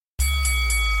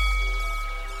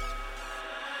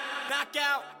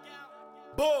knockout.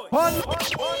 Boy. PUNLOKO.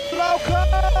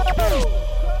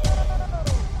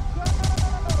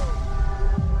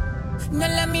 No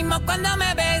es lo mismo cuando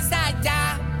me besas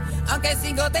ya, aunque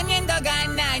sigo teniendo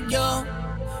ganas. Yo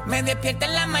me despierto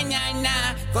en la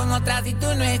mañana con otra si tú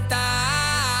no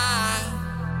estás.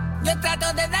 Yo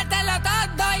trato de dártelo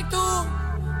todo y tú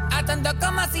actuando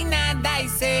como si nada. Y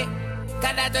sé que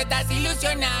ahora tú estás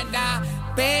ilusionada,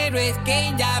 pero es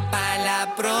que ya para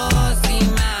la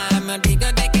próxima me olvido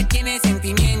de que tienes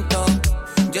sentimiento.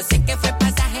 Yo sé que fue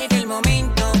pasajero el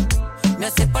momento, no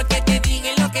sé por qué te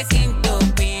dije lo que siento,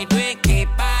 pero es que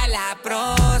para la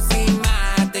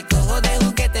próxima te cojo de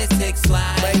juguete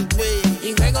sexual, baby,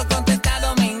 y juego con tu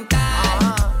estado mental.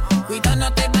 Cuidado,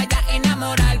 no te vayas a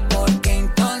enamorar, porque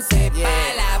entonces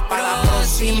para la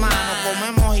próxima nos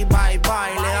comemos y bye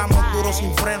bye. Le damos duro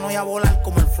sin freno y a volar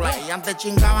como el fly. Antes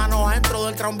chingábamos dentro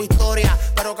del Crown Victoria,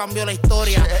 pero cambió la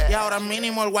historia. Y ahora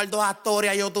mínimo el guardo es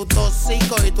Astoria. Yo tu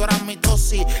tóxico y tú eras mi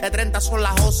tosi. De 30 son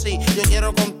las OSI. Yo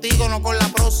quiero contigo, no con la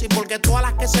prosi, porque todas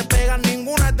las que se pegan,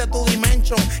 ninguna es de tu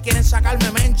dimension. Quieren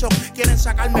sacarme mention, quieren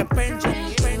sacarme pension.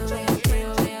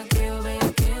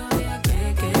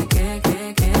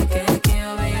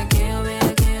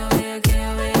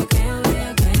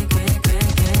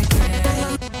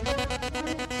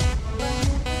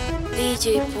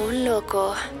 DJ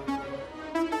PUNLOKO.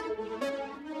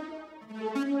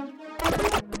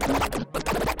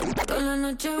 toda la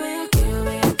noche vea que yo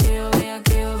vea que yo vea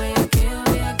que yo vea que yo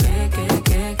vea que yo vea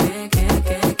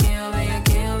que yo vea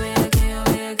que yo vea que yo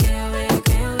vea que yo vea que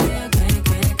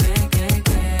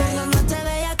la noche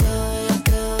vea que yo vea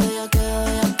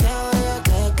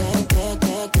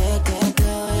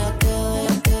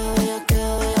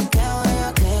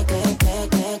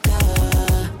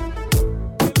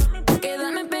que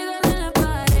quédame pegada en la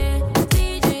pared,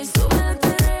 DJ sube el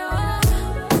perreo.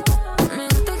 Me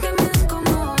gusta que me den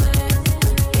como es.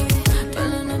 Toda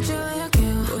la noche vaya que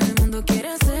todo el mundo quiere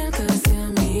acercarse a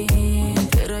mí,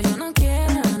 pero yo no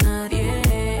quiero a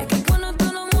nadie. Que cuando tú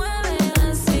lo mueves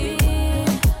así,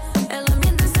 el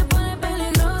ambiente se pone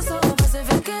peligroso. Pase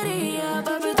fequería,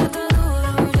 papi, tú estás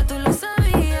duro, ya tú lo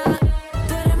sabías.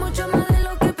 Tú eres mucho más de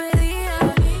lo que pedía.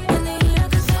 ¿Quién diría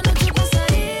que esa noche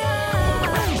pasaría?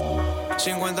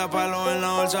 50 palos en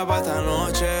la bolsa pa' esta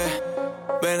noche,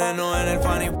 veneno en el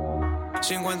fanny.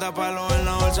 50 palos en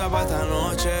la bolsa pa' esta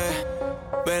noche,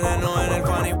 veneno en el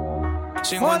fanny.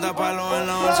 50 palos en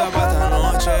la bolsa pa' esta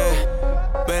noche,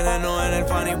 veneno en el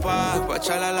fanny pack. Pa'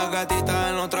 echarle a las gatitas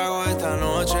en los tragos esta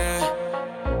noche.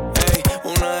 Ey,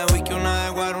 una de whisky, una de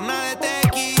guaro, una de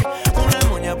tequi, una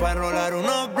moña pa' rolar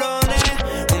unos blones,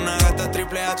 una gata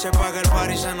triple H pa' que el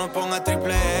party se nos ponga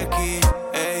triple X.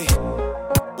 Ey,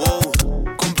 wow,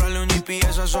 comprarle un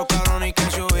GPS a esos cabrones y que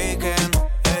se ubiquen.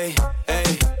 Ey,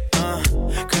 ey,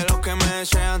 que los que me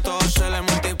desean todos se les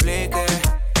multiplique.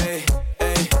 Ey,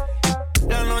 ey,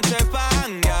 la noche es pa'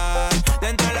 janguear,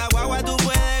 dentro de la guagua tú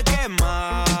puedes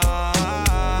quemar.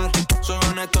 Soy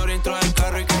una historia dentro del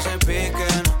carro y que se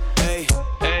piquen. Ey,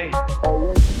 ey.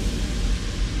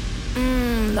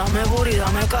 Dame booty,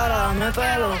 dame cara, dame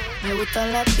pelo. Me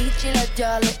gustan las bitch y las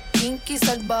yales, kinky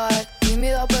salvaje.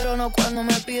 Tímida pero no cuando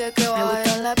me pide que baje. Me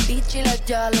gustan las bitch y las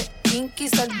yales, kinky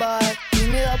salvaje.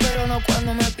 Tímida pero no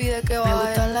cuando me pide que baje. Me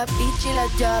gustan las bitch y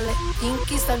las yales,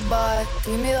 kinky salvaje.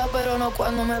 Tímida pero no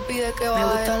cuando me pide que baje.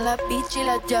 Me gustan las bitch y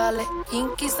las yales,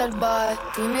 kinky salvaje.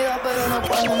 Tímida pero no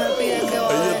cuando me pide que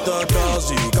baje. Ella está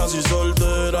casi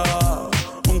soltera.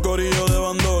 Un corillo de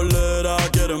bandolera.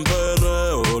 Quieren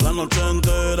perreo la noche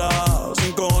entera.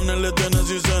 Sin cojones le tienen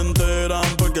si se enteran,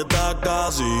 porque está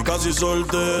casi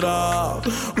soltera.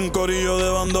 Un corillo de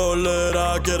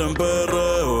bandolera. Quieren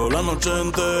perreo la noche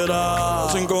entera.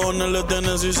 Sin cojones le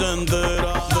tienen si se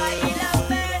enteran.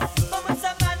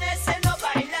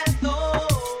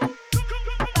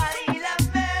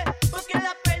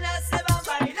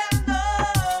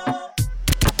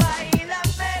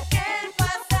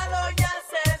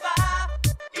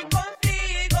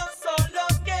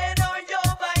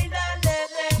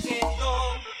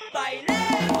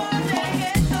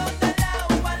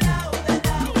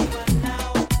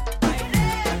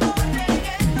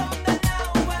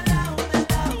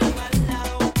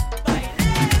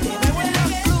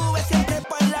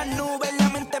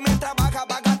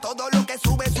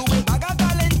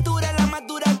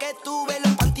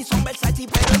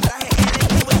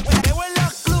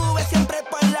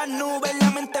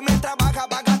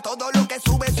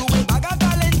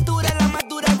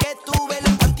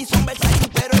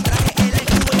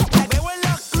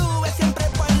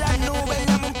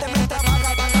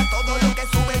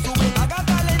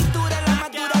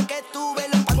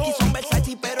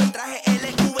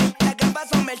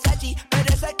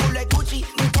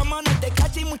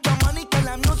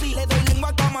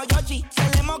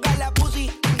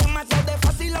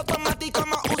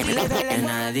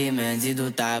 dime si tú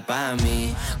estás pa'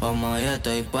 mí, como yo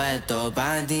estoy puesto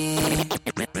pa' ti.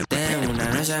 Tengo una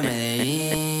noche a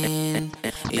Medellín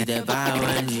y te pago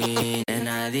el jean.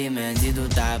 Nena, dime si tú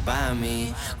estás pa'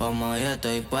 mí, como yo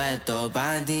estoy puesto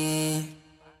pa' ti.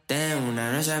 Tengo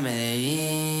una noche a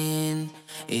Medellín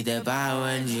y te pago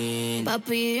el jean.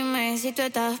 Papi, dime si tú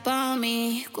estás pa'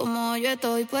 mí, como yo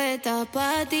estoy puesta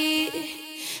pa' ti.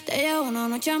 Te llevo una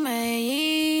noche a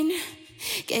Medellín,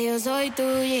 que yo soy tu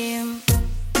gym.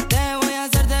 Te voy a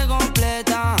hacerte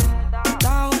completa.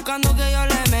 Estás buscando que yo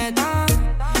le meta.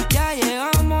 Ya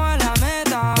llegamos a la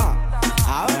meta.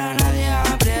 Ahora nadie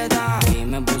aprieta. Y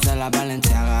me puse la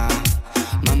Balenciaga.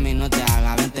 Mami, no te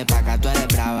hagas, vente pa' acá, tú eres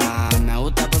brava. Me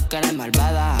gusta porque eres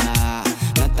malvada.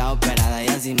 No estás operada y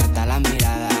así no está la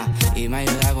mirada. Y me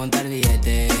ayuda a contar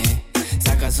billetes.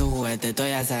 Saca su juguete, tú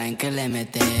ya saben que le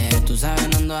mete. Tú sabes,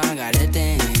 no ando al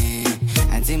garete.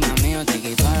 Encima mío te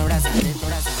quito el brazalete.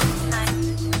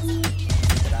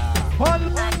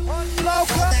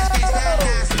 PUNLOKO.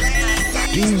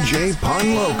 DJ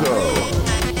PUNLOKO.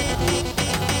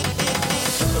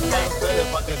 Para ustedes,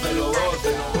 pa' que se lo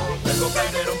gocen. Tengo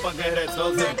calderón pa' que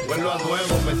retocen. Vuelvo a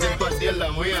nuevo, me siento al 10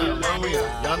 la mía, mami.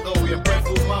 Ya ando bien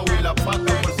perfumado y la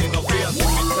paca por si no fían su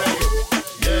misterio.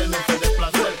 Llénense de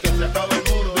placer, que se acabe el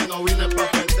mundo y no vine pa'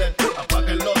 perder.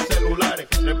 Apaguen los celulares,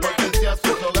 repórtense a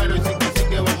sus hogares y sí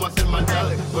que vamos a hacer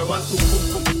maldades. Muevan su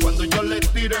pum pum cuando yo les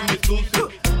tire mi sucio.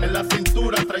 En la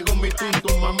cintura traigo mi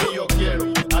tuntum, mami, yo quiero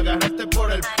agarrarte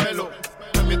por el pelo.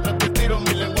 Mientras te tiro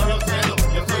mi lengua a los senos,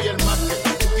 yo soy el más que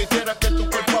tú quisieras que tu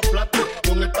cuerpo aplaste.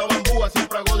 Con esta bambúa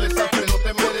siempre hago desastre, no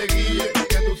te me desguille,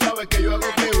 que tú sabes que yo hago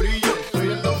que brille.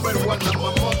 Soy el number one, la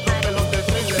más monstruo de los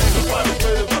desfiles. Esto es para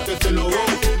ustedes, pa' que se lo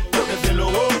gocen, pa' que se lo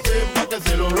gocen, pa' que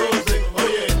se lo rocen.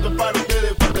 Oye, esto es para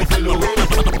ustedes, pa' que se lo gocen,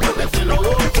 pa' que se lo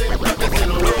gocen, pa' que se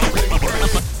lo rocen.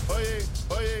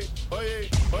 Oye,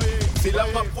 si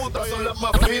las más putas son las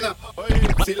más finas.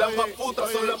 Si las más putas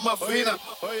son las más finas.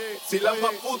 Si las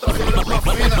más putas son las más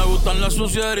finas. Me gustan las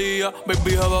sucierías,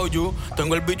 baby, how about you?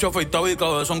 Tengo el bicho afeitado y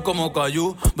cabezón como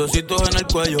cayú. Besitos en el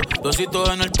cuello, besitos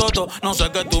en el toto. No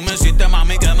sé qué tú me hiciste,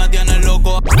 mami, que me tienes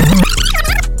loco.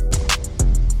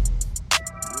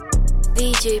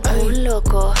 DJ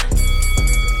PUNLOKO.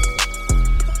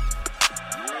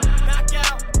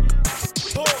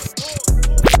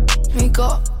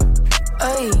 Mico,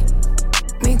 ey,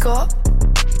 Mico,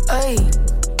 ey,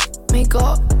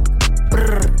 Mico,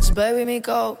 brr, baby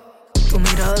Mico. Tu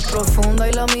mirada es profunda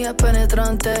y la mía es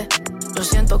penetrante. Yo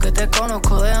siento que te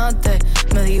conozco de antes.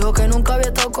 Me dijo que nunca había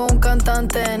estado con un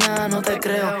cantante. Nah, no te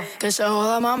creo. Que se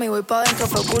joda, mami, voy pa' dentro,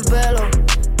 fue full velo.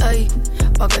 Ey,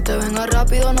 pa' que te venga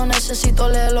rápido no necesito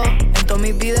lelo. En todos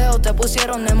mis videos te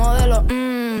pusieron de modelo.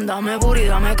 Dame booty,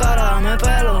 dame cara, dame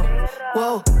pelo.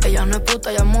 Wow, ella no es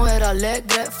puta, ella es mujer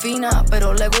alegre, fina,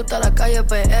 pero le gusta la calle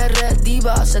PR,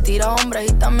 diva. Se tira hombres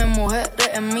y también mujeres,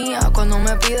 es mía. Cuando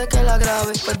me pide que la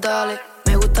grabe, pues dale.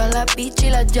 Me gustan las bitch y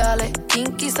las yales,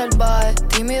 kinky salvaje.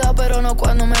 Tímida pero no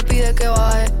cuando me pide que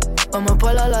baje. Vamos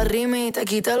por la rimi, te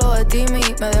quite lo de Timmy.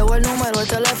 Me dejo el número, el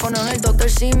teléfono en el Dr.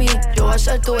 Simi. Yo voy a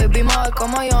ser tu baby mother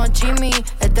como yo en Chimmy.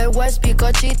 Es del West,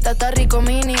 picochita, está rico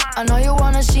mini. I know you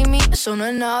wanna see me, eso no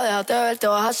es nada, déjate ver, te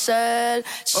vas a hacer.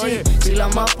 Sí, oye, si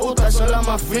las más putas son las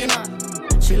más finas.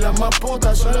 Si las más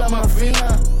putas son las más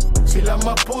finas. Si las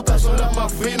más putas son las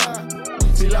más finas.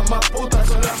 Si las más putas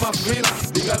son las más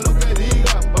finas. Digan lo que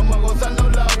digan, vamos a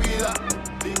gozarnos la vida.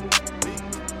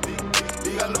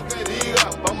 Digan lo que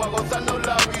digan, vamos a gozarnos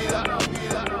la vida.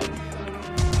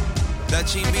 Las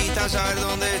chimbitas, saber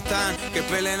dónde están, que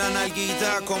peleen la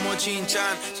nalguita como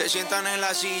chinchan, se sientan en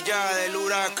la silla del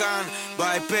huracán.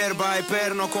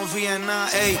 Viper, no confía en nada,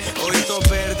 ey, ojitos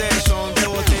verdes son de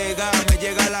botega, me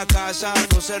llega a la casa,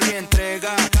 todo serví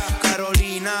entrega.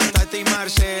 Carolina, Tati y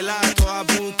Marcela, toda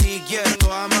boutique,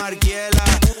 toda marguela,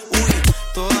 uy,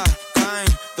 todas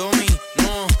caen,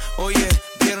 dominó, oye,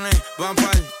 viernes van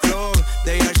pa'l club,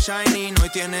 they are shining, hoy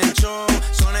tienen show,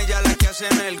 son ellas las que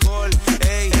hacen el gol,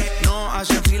 ey, no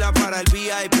hacen fila para el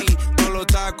VIP, todos los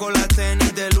tacos, las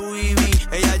tenis de Louis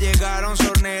V, ellas llegaron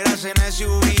sorneras en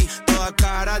SUV, todas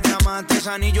caras, diamantes,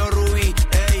 anillos rubí,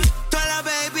 ey, todas las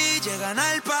baby llegan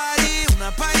al party,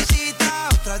 una paisita,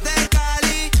 otras de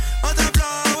Cali, otra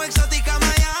flow, exótica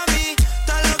Miami,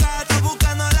 todos los gatos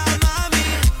buscando a la mami,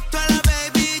 todas las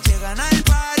baby llegan al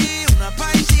party, una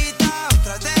paisita,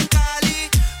 otras de Cali,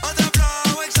 otra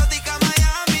flow, exótica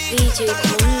Miami, DJ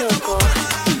PUNLOKO.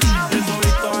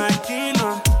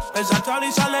 Esa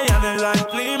chali sale y arregla el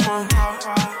clima.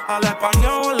 Al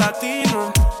español o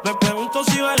latino. Me pregunto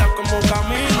si baila como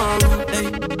camino.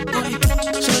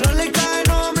 Si no le cae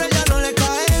nombre, ya no le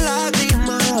caen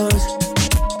lágrimas.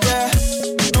 Yeah.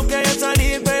 No quiere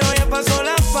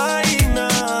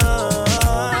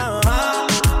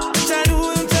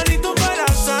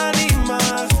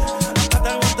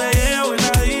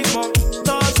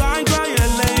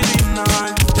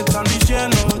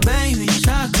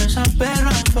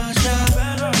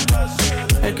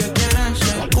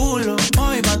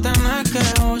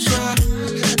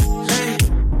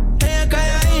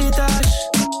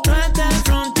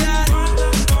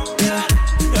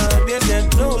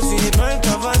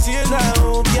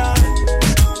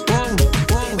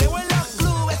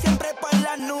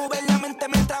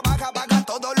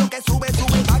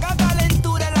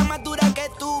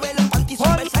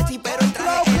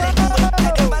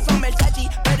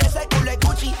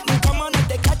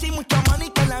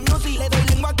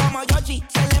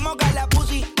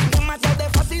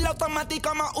a ti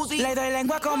como Uzi. Le doy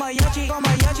lengua como Yoshi, como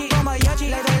Yoshi, como Yoshi.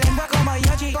 Le doy lengua como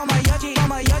Yoshi, como Yoshi,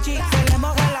 como Yoshi. Se le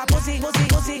moja la pussy, pussy,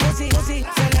 pussy, pussy, pussy.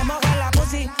 Se le moja la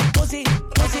pussy, pussy,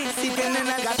 pussy. Si tienes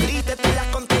nalgas tristes, te las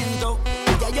contento.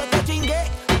 Ya yo te chingué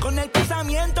con el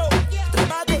pensamiento.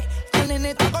 Trépate, el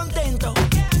nene está contento.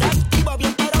 Te activo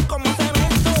bien pero como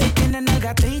cemento. Si tienes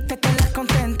nalgas tristes, te las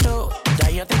contento. Ya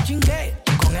yo te chingué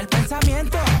con el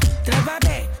pensamiento.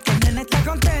 Trépate, el nene está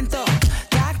contento.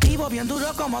 Bien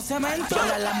duro como cemento. Yo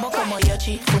la lambo como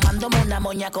Yoshi, fumándome una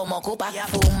moña como Cupa.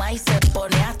 Fuma y se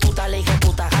pone astuta, le dije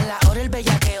puta. A la hora el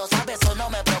bellaqueo, ¿sabes? Eso no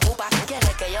me preocupa. Quiere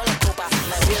que yo lo escupa,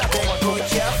 me mira como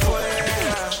Noche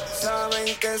afuera,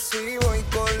 saben que si voy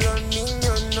con los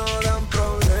niños no dan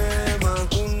problema.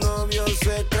 Tu novio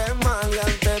se cree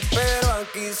maleante, pero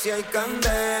aquí sí hay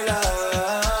candela.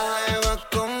 Va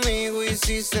conmigo y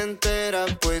si se entera,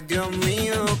 pues Dios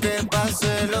mío, que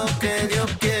pase lo que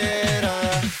Dios quiera.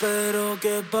 Pero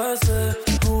que pase,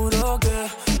 juro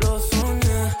que lo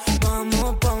soñé.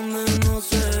 Vamos pa' donde no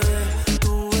se ve.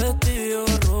 Tu vestido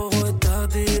rojo está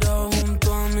tirado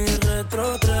junto a mi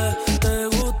retro 3. Te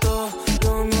gustó,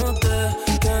 lo noté,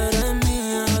 que eres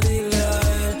mía, dile a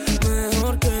él.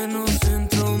 Mejor que no se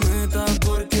entrometa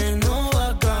porque no va a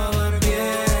acabar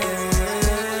bien.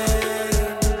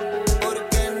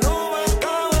 Porque no va a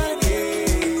acabar bien.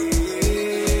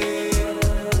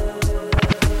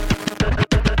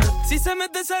 Si se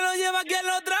mete se lo lleva quien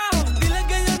lo trajo. Dile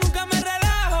que yo nunca me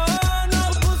relajo. No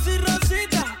puse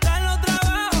rosita, dale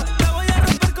trabajo. La voy a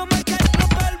romper como el que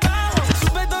rompe el bajo.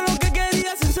 Supe todo lo que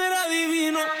quería sin ser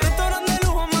adivino. Restaurante de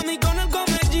lujo, mami, con el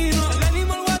comellino. El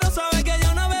ánimo el guaro sabe que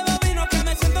yo no bebo vino. Que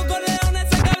me siento con leones,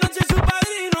 ese cabrón soy su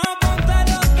padrino. Ponte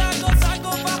los tacos,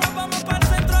 saco bajo, vamos para el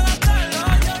centro a gastarlo.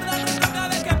 Jordan no cada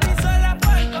vez que piso el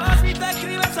asfalto. Si te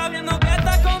escribes sabiendo que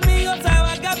estás conmigo, se va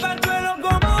a escapar el suelo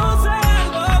como se.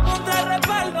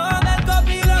 Respaldo del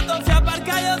copiloto, se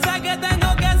aparca, yo sé que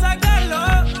tengo que sacarlo.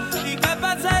 Y que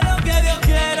pase lo que Dios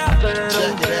quiera.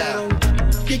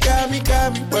 You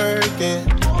got me working.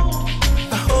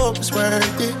 I hope it's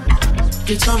worth it.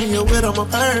 You tell me you're with on my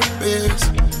purpose.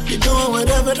 You're doing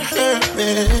whatever to hurt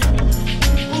me.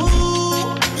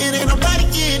 Ooh, it ain't nobody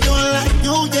can do it like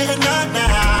you, yeah,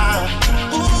 nah.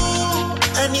 Ooh,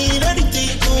 I need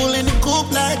everything cool in the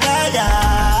coupe like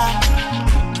I.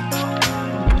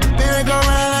 Go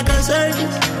around like a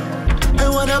circus. I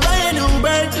wanna buy a new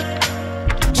bird.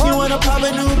 She wanna pop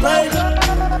a new bird.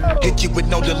 Hit you with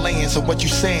no delaying, so what you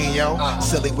saying, yo?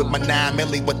 Silly with my 9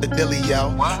 milli, what the dilly, yo?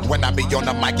 When I be on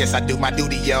the mic, yes, I do my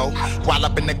duty, yo. While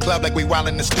up in the club like we while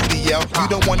in the studio. You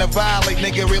don't wanna violate,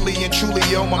 nigga, really and truly,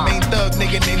 yo. My main thug,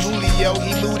 nigga named Julio,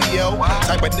 he moody, yo.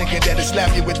 Type of nigga that'll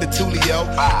slap you with the tulio.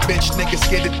 Bitch, nigga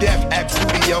scared to death, act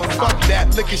fruity, yo. Fuck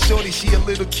that, look at shorty, she a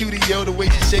little cutie, yo. The way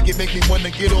she shake it make me wanna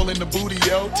get all in the booty,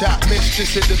 yo. Top mistress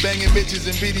hit the banging bitches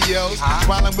in videos.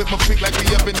 While I'm with my freak like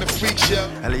we up in the freak show.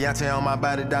 Eliante on my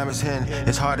body, diamonds hen.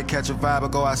 It's hard to catch a vibe or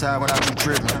go outside without you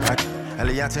tripping.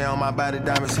 Eliante on my body,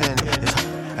 diamonds hen.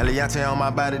 Eliante on my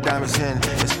body, diamonds hen.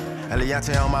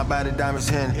 Eliante on my body, diamonds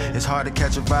hen. It's hard to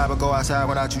catch a vibe or go outside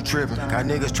without you tripping. Got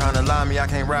niggas tryna lie me, I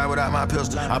can't ride without my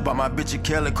pistol. I bought my bitch a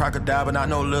Kelly crocodile, but not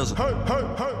no lizard.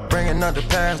 Bringing up the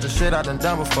past, the shit I done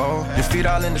before. Your feet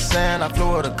all in the sand, I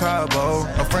flew her to Cabo.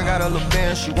 Her friend got a little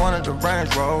Benz, she wanted the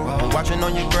Range Rover. Watching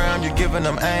on your gram, you giving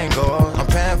them angles. I'm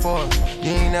paying for it.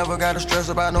 You ain't never gotta stress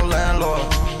about no landlord.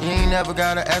 You ain't never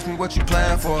gotta ask me what you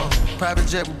plan for. Private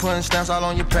jet, we putting stamps all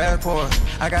on your passport.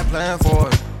 I got plan for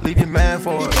it. Leave your man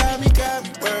for it. You got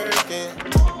me working.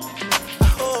 I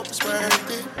hope it's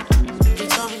worth it. You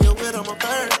tell me you're with on my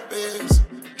purpose.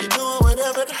 You're doing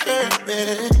whatever to hurt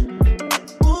me.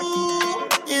 Ooh,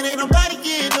 it ain't nobody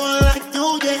can do it like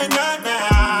you, yeah,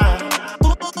 nah.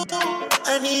 Ooh,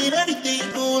 I need everything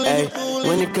cool in the cool.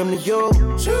 When it come to you,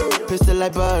 pistol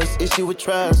like buzz, issue with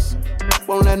trust.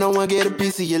 Won't let no one get a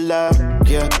piece of your love.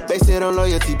 Yeah, base it on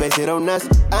loyalty, base it on us.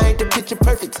 I ain't the picture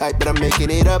perfect type, but I'm making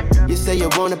it up. You say you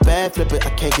want a bad, flip it, I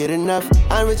can't get enough.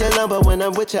 I'm rich and love, but when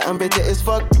I'm with you, I'm bitter as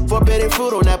fuck. Forbidden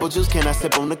fruit on apple juice, can I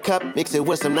sip on the cup? Mix it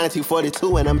with some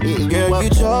 1942 and I'm hitting you up. Girl, you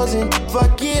chosen,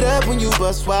 fuck it up when you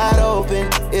bust wide open.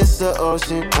 It's the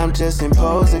ocean, I'm just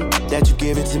imposing that you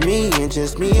give it to me and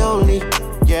just me only.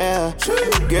 Yeah,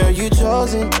 girl, you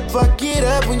chosen. Fuck it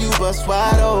up when you bust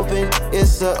wide open.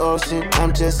 It's the ocean,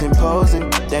 I'm just imposing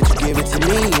that you give it to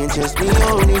me and just me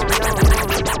only.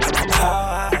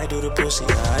 How I do the pussy,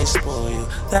 I spoil you.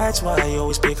 That's why you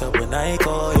always pick up when I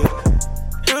call you.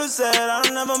 You said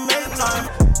I'll never make time.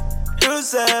 You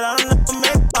said I'll never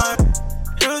make time.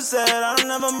 You said I'll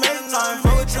never make time.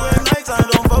 Fuck with you at nighttime,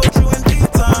 don't fuck with you in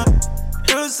daytime.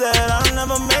 You said I'll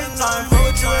never make time. Fuck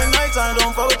with you at nighttime,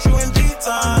 don't fuck with you in daytime.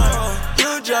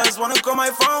 just wanna call my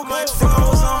phone. Think I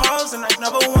was some hoes and I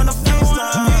never wanna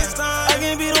FaceTime. I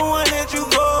can be the one that you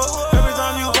call. Every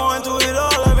time you going through it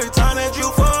all, every time that you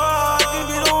fall. I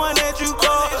can be the one that you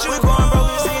call. We going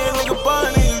broke, you see a nigga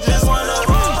ballin' and you just wanna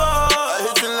fall. I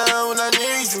hit your line when I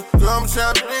need you. Girl, I'm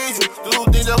tryna please you.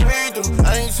 Do things that we do.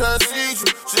 I ain't tryna see you.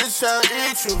 Shit tryna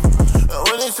eat you. And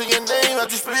when they say your name, I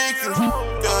just speak you.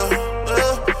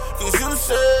 Yeah. Cause you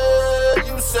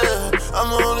said,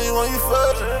 I'm the only one you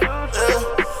fuck.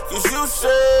 Yeah. Cause you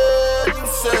said,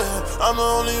 I'm the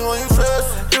only one you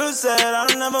trust. You said I'll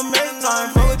never make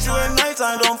time. Fuck with you at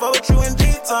nighttime, don't fuck with you in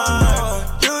daytime.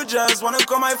 You just wanna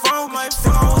call my phone.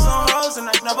 Think I was some hoes and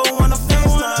I never wanna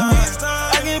FaceTime.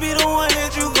 I can be the one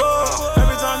that you call.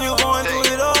 Every time you going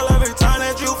through it all, every time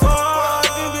that you fall. I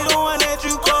can be the one that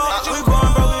you call. We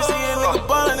going broke, you see a nigga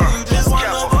ballin' and you just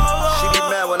wanna fall. She get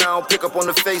mad when I don't pick up on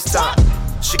the FaceTime.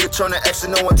 She could turn the X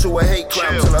and O into a hate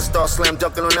crime. Till I start slam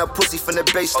dunking on that pussy from the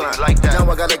baseline. Like that. Now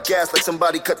I got a gas like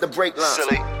somebody cut the brake line.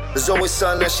 Silly. There's always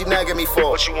something that she nagging me for.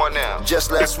 What you want now?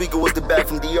 Just last week it was the bag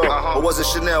from Dior. Or was it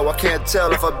Chanel? I can't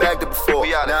tell if I bagged it before.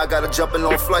 Now I gotta jump in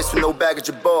on flights with no baggage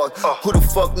aboard. Who the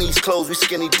fuck needs clothes? We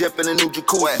skinny dip in a new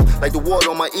jacuzzi. Like the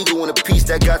water on my ego in a piece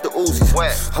that got the Uzis.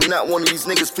 I'm not one of these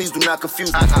niggas, please do not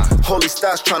confuse me. Holy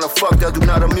stars tryna fuck, that do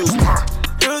not amuse me.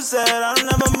 You said I'll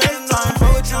never make time.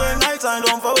 Fuck with you at nighttime,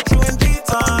 don't fuck with you in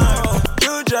daytime.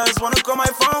 You just wanna call my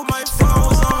phone. Think I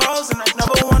was some hoes and I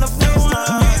never wanna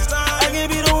FaceTime. I can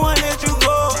be the one that you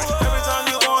call. Every time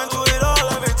you going through it all,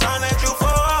 every time that you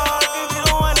fall. I can be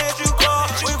the one that you call.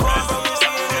 We going broke, you see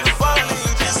a nigga falling and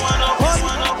you just wanna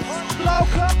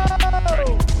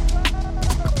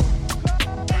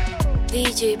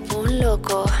DJ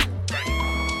PUNLOKO.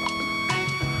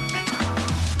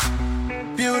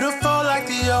 Beautiful like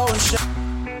the ocean,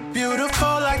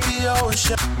 beautiful like the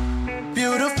ocean,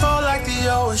 beautiful like the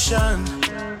ocean.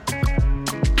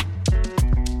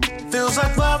 Feels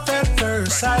like love at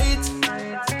first sight.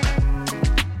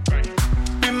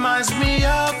 Reminds me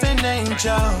of an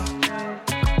angel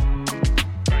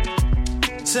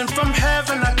sent from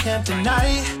heaven, I can't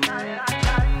deny.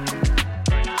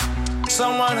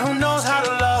 Someone who knows how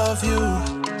to love you.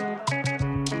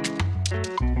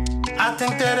 I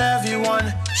think that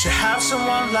everyone should have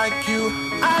someone like you.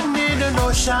 I need an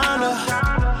oceaner,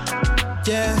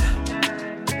 yeah.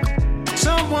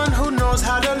 Someone who knows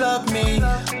how to love me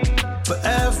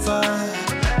forever.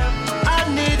 I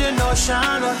need an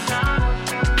oceaner,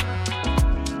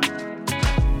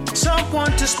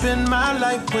 someone to spend my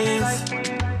life with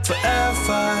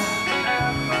forever.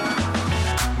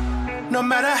 No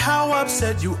matter how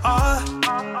upset you are,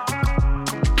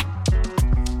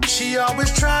 she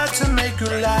always tried to make you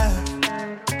laugh.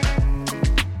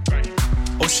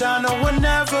 Oceana will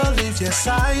never leave your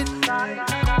side.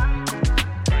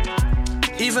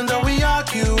 Even though we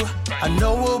argue, I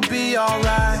know we'll be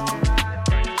alright.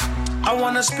 I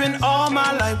wanna spend all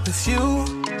my life with you.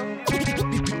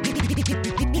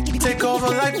 Take over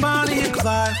like Bonnie and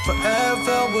Clyde,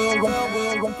 forever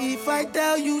we'll. If I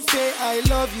tell you, say I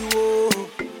love you, oh.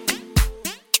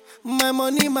 My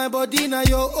money, my body, now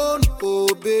your own, oh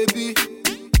baby.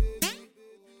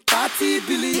 30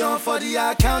 billion for the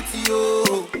account,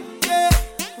 yo. Yeah,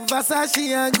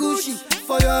 Versace and Gucci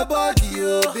for your body,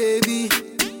 oh baby.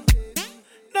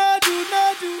 No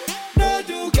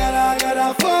do,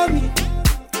 gotta for me.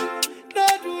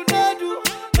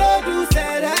 No do,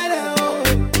 say that, oh.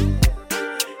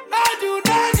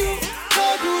 No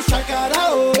do, shakara,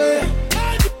 oh.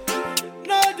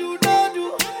 No do,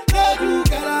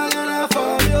 gotta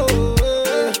for you.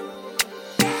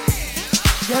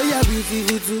 Yeah,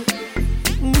 beautiful too.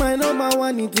 My number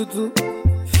one in tutu.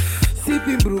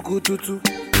 Sipping bruku tutu.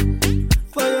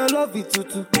 For your love it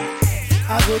tutu.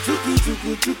 I go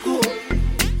chuku.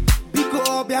 Biko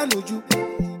obianuju.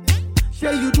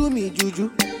 Say you do me juju.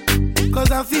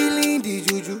 Cause I'm feeling the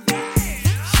juju.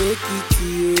 Shake it to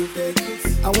you. Take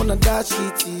it. I wanna dash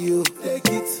it to you. Take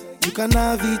it. You can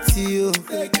have it to you.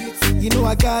 Take it. You know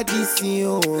I got this in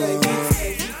you. Take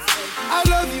it. I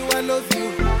love you. I love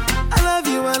you.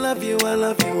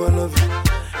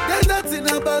 There's nothing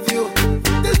above you.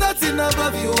 There's nothing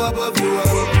above you.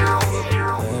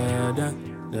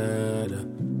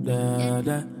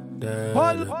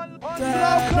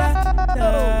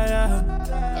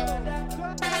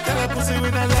 Tell a pussy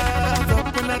with a love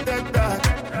up when I take that.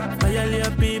 My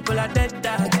people are dead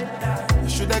dog. You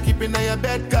shoulda keep in your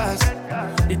bed, cause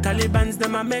the Taliban's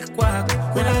them a make work.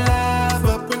 when I laugh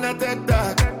up when I take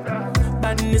that.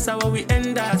 Badness how we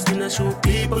end up. We not show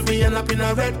People be end up in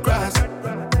a red grass.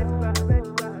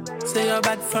 say you're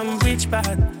bad from which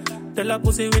part. Tell a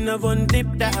pussy we never one dip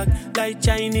dog. Like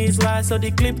Chinese wall, so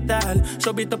the clip tall.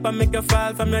 Show it up and make you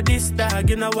fall from your disc dog.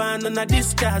 You know one on a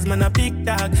disguise, man a big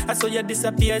dog. I saw you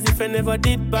disappear as if I never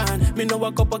did ban. Me know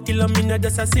a couple kilo, me know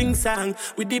just a sing song.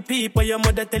 With the people your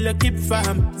mother tell you keep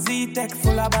fam. Z-Tech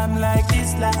full of bam like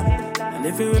Islam. And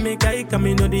if you make I come,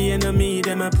 me know the enemy.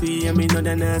 Them a pray and me know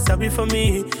they're not sorry for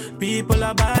me. People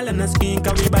are ball and a skin,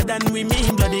 cause we bad than we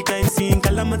mean. Bloody crime scene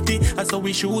calamity. I saw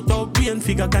we shoot out brain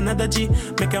figure Canada G.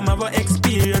 Make them have a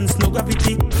experience, no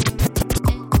gravity.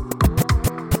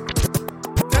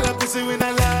 Tell a pussy when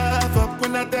I laugh up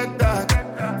when I dead dog.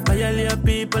 Violate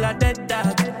people are dead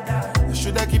dog. You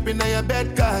shoulda keep in your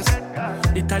bed cause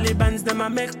the Taliban's them a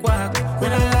make quack.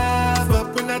 When I laugh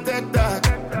up when I dead dog.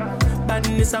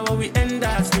 Badness is how we end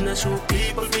us. We not shoot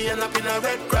people, we end up in a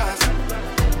red cross.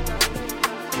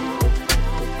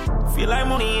 Feel like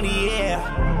money in the air.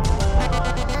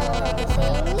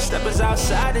 Steppers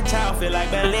outside the town, feel like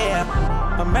Bel Air.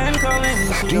 A man calling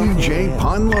DJ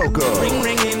PUNLOKO. Ring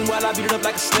ringing while I beat it up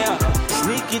like a snare.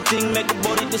 Sneaky thing, make the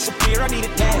body disappear. I need a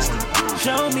test.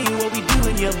 Show me what we do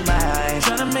in your mind.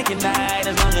 Tryna make it night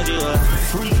as long as you're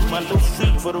free. My little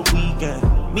freak for the weekend.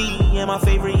 Me and my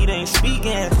favorite, he ain't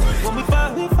speaking. When we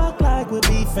fuck like we're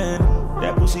beefing.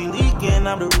 That pussy leaking,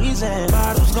 I'm the reason.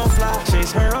 Bottles gon' fly,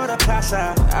 chase her or the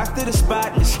casa. After the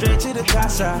spot, it's straight to the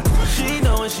casa. She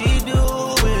know what she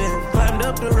doing. Climbed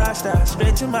up the rasta,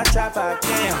 straight to my top out.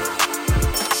 Damn,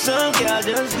 some girl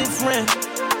just different.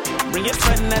 Bring your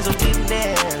friend as a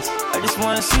witness. I just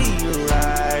wanna see you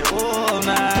ride all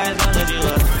night. Long as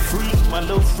you're a freak, my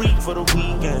little freak for the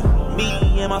weekend.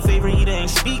 Me and my favorite, he ain't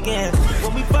speaking.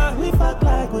 When we fuck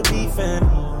like we're beefing.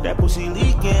 That pussy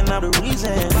leaking, I'm the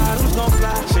reason. Bottles gon'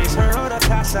 fly, chase her or the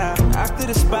casa. After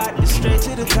the spot, it's straight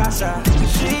to the casa.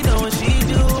 She know what she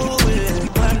doing.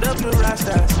 Climbed up the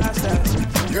rasta.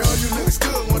 Girl, you look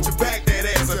good, won't you back that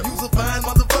ass up? You's a fine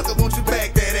motherfucker, won't you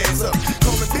back that ass up?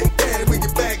 Call me Big Daddy when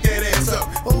you back that ass up.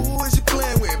 Oh, who is you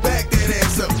playing with? Back that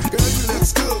ass up. Girl, you look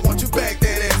good, won't you back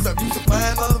that ass up? You's a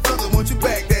fine motherfucker, won't you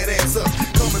back that ass up?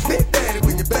 Call me Big Daddy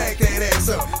when you back that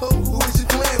ass up. Oh, who is you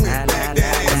playing with? Back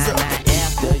that ass up.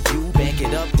 After you back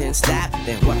it up, then stop.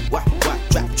 Then what?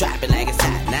 Drop it like it's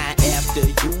hot. Now after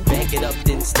you back it up,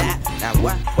 then stop. Now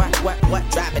what?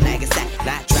 Drop it like it's hot.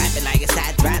 Now drop it like it's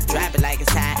hot. Drop it like it's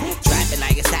hot. Drop it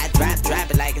like it's hot. Drop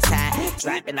it like it's hot.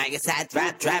 Drop it like it's hot.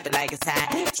 Drop it like it's hot.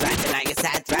 Drop it like it's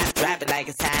hot. Drop it like it's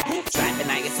hot. Drop it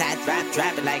like it's hot.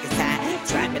 Drop it like it's hot. Drop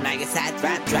it like it's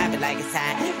hot. Drop it like it's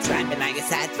hot. Drop it like it's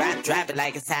hot. Drop it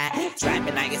like it's hot. Drop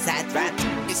it like it's hot. Drop it like it's hot.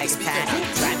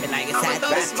 Drop it like it's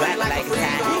hot. Drop it like it's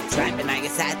hot. Drop it like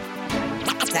it's hot.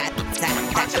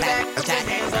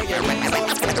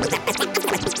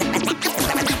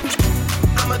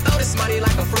 I'ma throw this money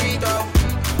like a free throw.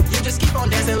 You just keep on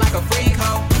dancing like a freak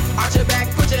hoe. Arch your back,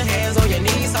 put your hands on your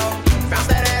knees, ho. Bounce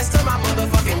that ass to my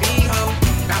motherfucking beat, ho.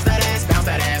 Bounce that ass, bounce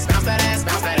that ass, bounce that ass,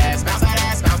 bounce that ass, bounce that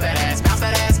ass, bounce that ass, bounce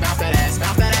that ass, bounce that ass,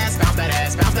 bounce that ass, bounce that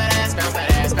ass, bounce that ass, bounce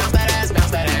that ass, bounce that ass, bounce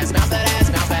that ass, bounce that ass,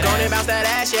 bounce that ass. Go and bounce that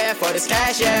ass, yeah, for this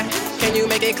cash, yeah. Can you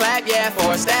make it clap, yeah,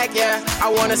 for a stack, yeah? I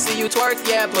wanna see you twerk,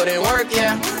 yeah, put in work,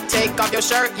 yeah. Take off your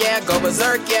shirt, yeah, go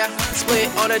berserk, yeah. Split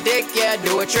on a dick, yeah,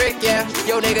 do a trick, yeah.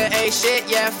 Yo nigga ain't shit,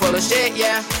 yeah, full of shit,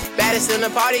 yeah. Baddest in the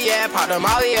party, yeah, pop the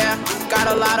molly, yeah. Got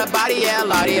a lot of body, yeah,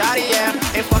 lottie-dottie,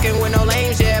 yeah. Ain't fucking with no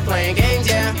lames, yeah, playing games,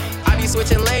 yeah. I be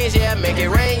switching lanes, yeah, make it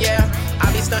rain, yeah.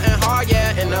 I be stunting hard,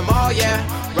 yeah, in the mall, yeah.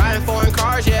 Riding foreign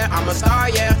cars, yeah, I'm a star,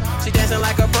 yeah. She dancing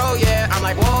like a pro, yeah, I'm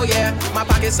like, whoa, yeah. My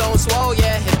pocket's so swole,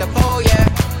 yeah, hit the pole, yeah.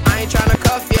 I ain't tryna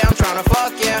cuff, yeah, I'm tryna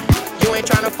fuck, yeah. You ain't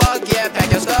tryna fuck, yeah, pack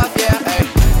your stuff, yeah, ayy.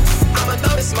 I'ma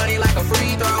throw this money like a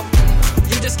free throw.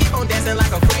 You just keep on dancing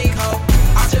like a freak hoe.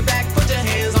 Arch your back, put your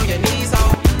hands on your knees,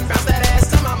 ho. Bounce that ass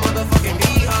to my motherfucking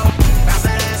beat, ho. Bounce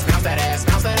that ass, bounce that ass,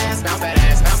 bounce that ass, bounce that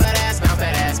ass, bounce that ass, bounce that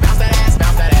ass, bounce that ass,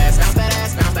 bounce that ass, bounce that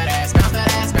ass, bounce that ass, bounce that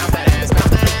ass, bounce that ass,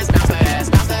 bounce that ass, bounce that ass,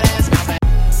 bounce that ass, bounce that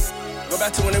ass. Go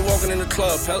back to when they walking in the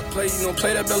club,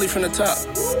 play that belly from the top.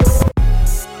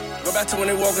 Go back to when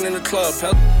they walking in the club,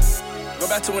 go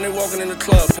back to when they walking in the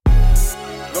club.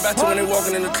 Go back to when they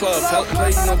walking in the club,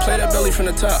 play that belly from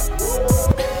the top.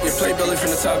 Yeah, play belly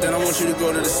from the top, then I want you to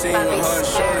go to the scene with her and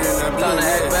Shorty and that blue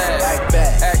head. Act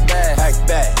bad, act bad, act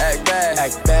bad, act bad,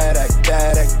 act bad, act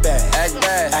bad, act bad, act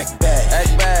bad, act bad,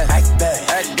 act bad, act bad,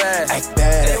 act bad, act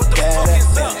bad, act bad,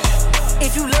 act bad.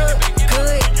 If you look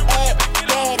good, act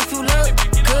bad. If you look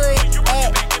good,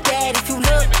 act bad. If you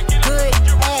look good,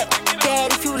 act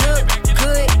bad. If you look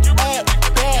good, act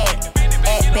bad,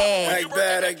 act bad, act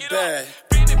bad, act bad,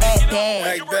 act bad,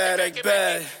 act bad, act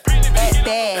bad.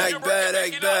 Act bad,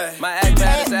 act bad. My act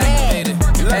bad is activated.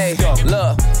 Hey,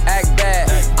 look, act bad.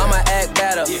 I'ma act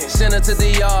better. Send her to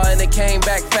the yard and the came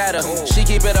back fatter. She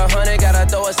keep it 100, gotta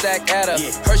throw a stack at her.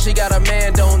 Her she got a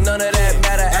man, don't none of that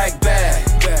matter. Act bad,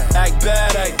 act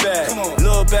bad, act bad.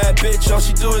 Little bad bitch, all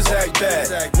she do is act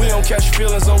bad. We don't catch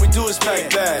feelings, all we do is pack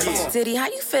bags. Diddy, how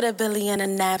you fit a Billy in a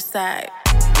knapsack?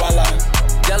 Voila.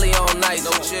 Deli on nice,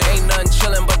 ain't nothing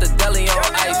chillin' but the deli on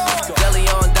ice. Deli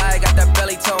on diet, got that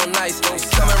belly tone nice.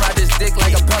 Come and ride this dick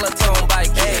like a Peloton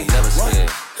bike. Hey, never scared.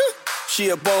 She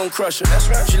a bone crusher. That's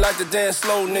right. She like to dance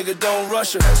slow, nigga, don't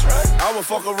rush her. That's right. I would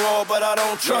fuck her raw, but I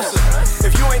don't trust her.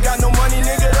 If you ain't got no money,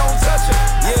 nigga, don't touch her.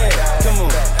 Yeah, come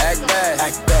on. Act bad,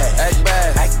 act bad, act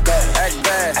bad, act bad, act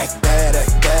bad, act bad,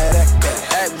 act bad, act bad,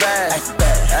 act bad, act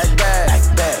bad, act bad,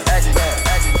 act bad, act bad.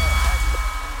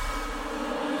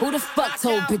 Who the fuck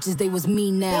told bitches they was me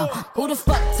now? Who the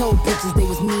fuck told bitches they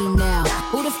was me now?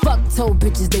 Who the fuck told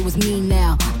bitches they was me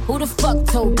now? Who the fuck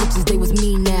told bitches they was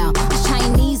me now?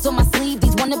 Chinese on my sleeve,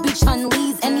 these wanna be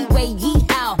Chun-Lees anyway,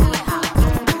 yee-how.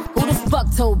 Who the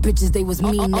fuck told bitches they was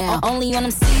me now? Only on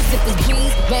them C's if it's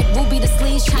G's, red ruby the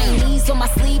sleeves, Chinese on my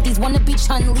sleeve, these wanna be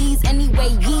Chun-Lees anyway,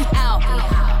 yee-how.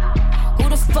 Who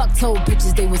the fuck told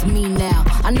bitches they was me now?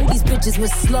 I knew these bitches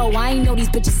was slow, I ain't know these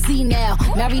bitches see now.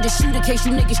 Married a shooter case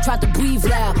you niggas tried to breathe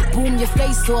loud. Boom your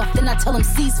face off, then I tell them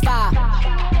ceasefire.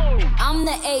 I'm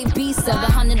the A-B,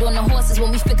 700 on the horses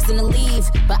when we fixin' to leave.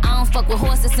 But I don't fuck with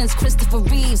horses since Christopher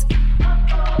Reeves.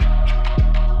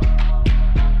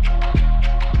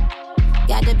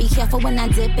 Gotta be careful when I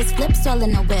dip. It's flips all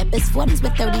in the whip. It's 40s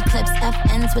with 30 clips.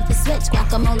 FNs with the switch.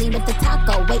 Guacamole with the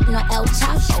taco. Waiting on El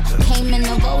Chapo. Came in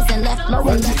the rolls and left low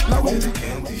and left low. To the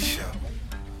candy shop.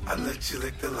 I let you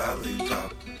lick the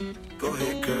lollipop. Go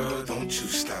ahead, girl, don't you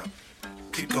stop.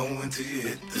 Keep going till you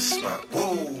hit the spot.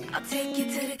 Whoa. I'll take you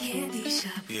to the candy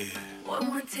shop. Yeah.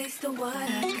 One taste of what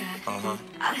I got.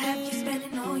 I'll have you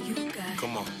spending all you got.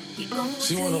 Come on. Keep going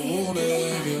she till wanna you woo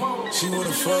hit the nigga. She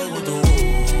wanna fuck with the woo.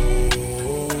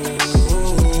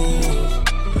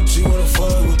 She wanna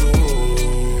fuck with the woo.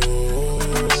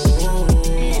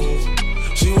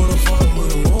 She wanna fuck with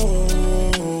the woo.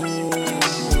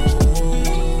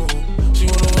 She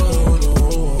wanna fuck with the woo.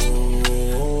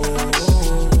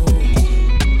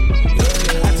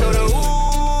 I told her, ooh,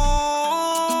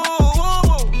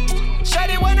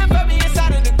 shawty wanna put me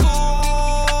inside of the cool.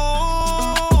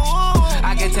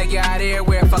 I can take you out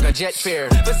everywhere, fuck a jet fare.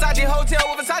 Versace hotel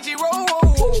with Versace roll.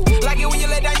 Like it when you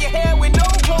let down your hair with no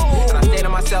clothes. And I stay to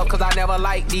myself cause I never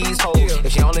like these hoes.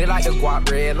 If she only like the guap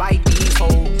red like these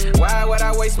hoes. Why would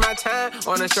I waste my time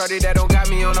on a shorty that don't got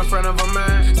me on the front of her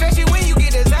mind? Especially when you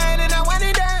get designed and I want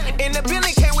it done. And the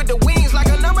Billy came with the wings like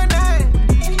a number 9.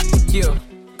 Yeah,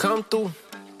 come through,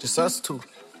 just us two.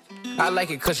 I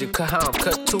like it cause you cut how I'm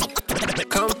cut too.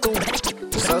 Come through,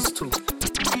 just us two.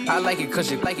 I like it cause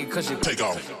you take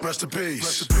off. Rest in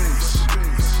peace. Rest in peace.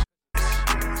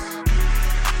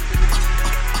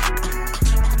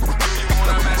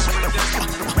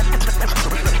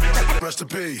 Rest in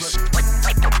peace.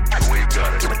 We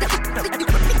got it.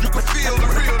 You can feel the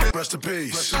realness. Rest in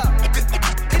peace. In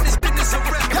this business of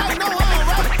rap, y'all know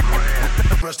how,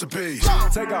 right? Rest in peace.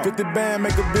 Take off. 50 band,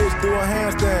 make a bitch do a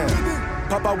handstand.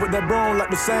 Pop out with that broom like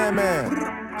the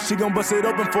Sandman. She gon' bust it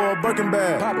open for a Birkin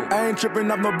bag. I ain't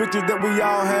trippin' off no bitches that we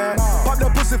all had. Pop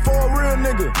that pussy for a real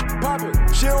nigga. Pop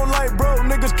it. She don't like broke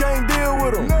niggas, can't deal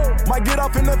with them. No. Might get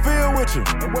off in the field with you.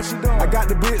 And what she doing? I got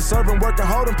the bitch serving, working,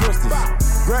 holding pistols.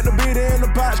 Grab the beat in the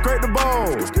pot, scrape the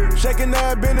bowl. Shaking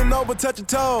that, bending over, touch your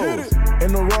toes.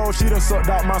 In the roll, she done sucked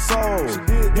out my soul.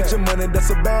 Get your money, that's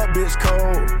a bad bitch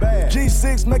code.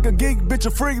 G6 make a geek bitch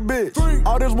a freak bitch.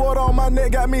 All this water on my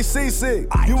neck got me seasick.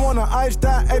 You want an iced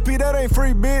out AP, that ain't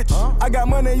free bitch. I got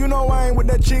money, you know I ain't with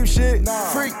that cheap shit.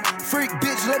 Freak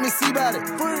bitch, let me see about it.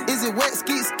 Is it wet,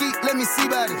 skeet, let me see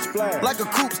about it. Like a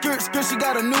coupe, skirt, she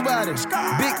got a new body.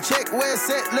 Big check, where it's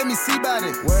at, let me see about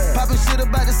it. Poppin' shit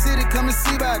about the city, come and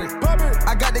see about it.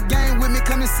 I got the gang with me,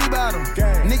 come and see about them.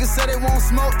 Niggas say they won't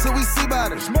smoke till we see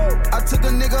about it. I took a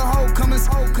nigga home, come and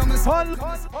smoke, come and smoke.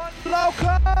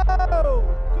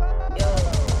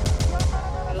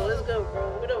 Yo, let's go,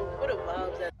 bro. Where the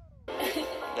vibes at?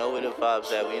 Know where the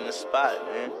vibes at? We in the spot,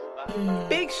 man.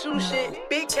 Big shoe shit,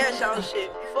 big cash out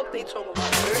shit. Fuck they talking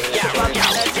about.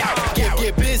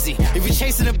 Get busy. If you're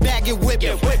chasing a bag, get whipped.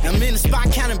 I'm in the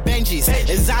spot counting Benjis.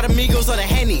 It's out amigos or the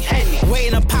Henny.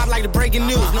 Waiting to pop like the breaking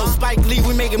news. No Spike Lee,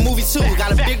 we making movies too.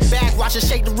 Got a big bag, watch it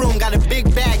shake the room. Got a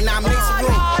big bag, now make some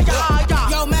room.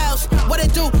 Yo, Miles, what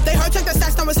it do? They heard check the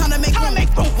stats, now it's time to make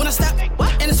room. When I step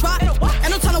in the spot, ain't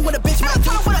no telling what a bitch might do.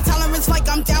 My tolerance like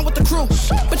I'm down with the crew.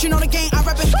 But you know the game, I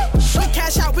rep it. We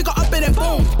cash out, we go up it and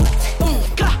boom. Boom,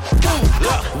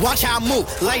 boom. Watch how I move.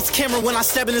 Lights, camera when I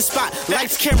step in the spot.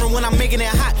 Lights, camera when I'm making it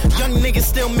hot. Young niggas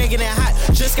still making it hot.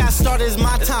 Just got started, it's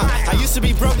my time. I used to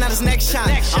be broke, now it's next shine.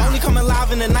 I only come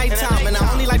alive in the nighttime, and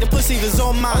I only like the pussy if it's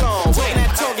on mine. Talking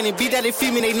that talking, they beat that, they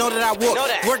feed me, they know that I walk.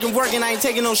 Working, I ain't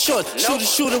taking no short.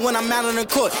 Shooter when I'm out on the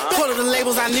court. Call up the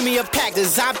labels, I need me a pack. The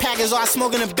Zy packers, I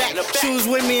smoke in the back. Choose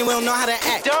with me and we don't know how to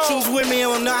act. Choose with me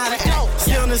and we don't know how to act.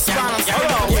 Still in the spot, I'm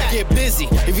hold on. Get busy.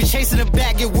 If you chasing the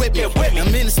bag, get with me.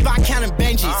 I'm in the spot counting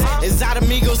Benjis. It's out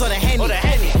amigos or the Henny.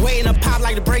 Waiting to pop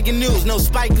like the breaking news. No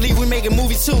Spike Lee, we making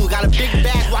movies too. Got a big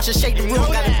bag, watch it shake the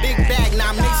room. Got a big bag, now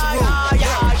I make some room.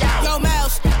 Yo,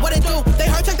 Miles, what it do? They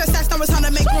heard check the stats, now it's time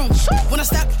to make room. When I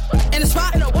step in the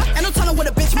spot, ain't no telling what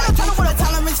a bitch might do. For the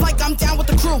tolerance like I'm down with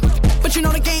the crew. But you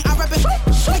know the game, I rep it.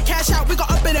 We cash out, we go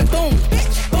up in and boom.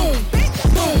 Boom,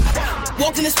 boom.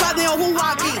 Walked in the spot, they know who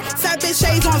I be. Fat bitch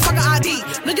shades on, fuck a ID.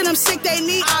 Look at them sick, they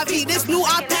need IV. This new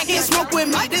iPad can't smoke with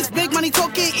me. This big money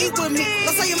talk can't eat with me.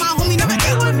 Let's tell you my homie never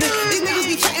ate with me. These niggas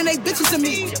be chatting they bitches to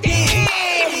me.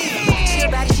 She a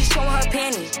baddie, she showing her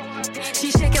panties.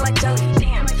 She shaking like jelly.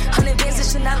 100 bands of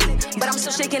Chanel, but I'm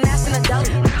still shaking ass in a deli.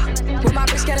 With my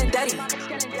bitch getting dirty.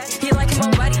 He like him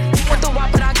already. He want the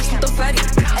wop, but I just want the fatty.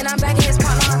 And I'm back in his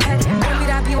partner, I'm petty. Call me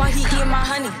that B while he eating my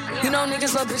honey. You know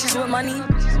niggas love bitches with money.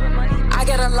 I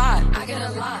get a lot.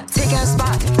 Taking a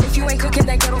spot. If you ain't cooking,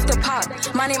 then get off the pot.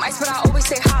 My name Ice, but I always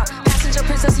say hot. Passenger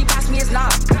princess, he passed me his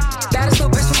knob. Baddest little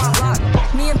bitch from my block.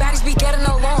 Me and baddies be getting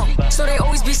along, so they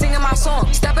always be singing my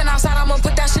song. Stepping outside, I'ma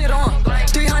put that shit on.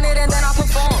 300 and then I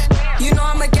perform. You know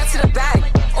I'ma get to the bag.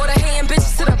 Or the hating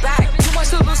bitches to the back. Too much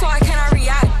to lose, so I cannot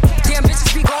react. Damn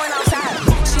bitches be going outside.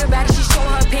 She a baddie, she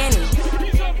showing her panties.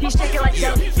 He shaking like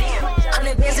jelly.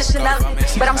 100 bands of Chanel,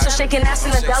 but I'm still shaking ass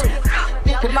in the deli.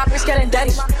 With my bitch getting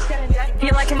dirty.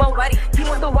 He like him already. He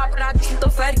want the wop, but I just want the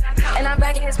fatty. And I'm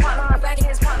back in his partner,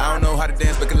 I don't know how to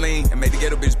dance but can lean. And make the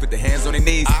ghetto bitches put their hands on their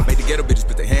knees. Make the ghetto bitches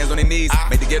put their hands on their knees.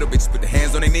 Make the ghetto bitches put their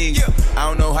hands on their knees. I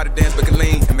don't know how to dance but can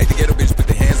lean. And make the ghetto bitches put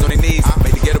their hands on their knees.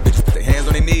 Make the ghetto bitches put their hands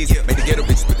on their knees. Make the ghetto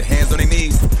bitches put their hands on their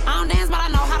knees. I don't dance, but I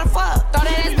know how to fuck. Throw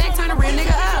that ass back, turn a real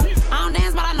nigga up. I don't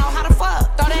dance, but I know how to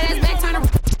fuck. Throw that ass back, turn a.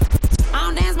 I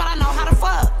don't dance, but I know how to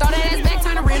fuck. Throw that ass back,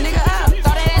 turn a real nigga up.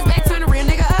 Throw that ass back, turn a real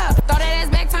nigga up. Throw that ass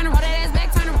back, turn a. Throw that ass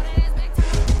back, turn a.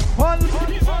 Call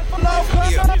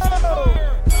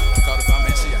the bomb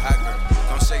man, she a hot girl.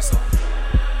 Don't shake so.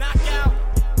 Knockout.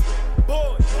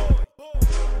 Boy.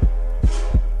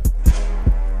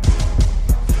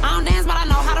 I don't dance, but I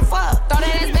know how to fuck. Throw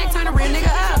that ass back, turn a real nigga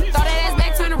up. Throw that ass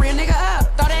back, turn a real nigga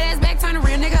up. Throw that ass back, turn a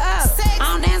real nigga up.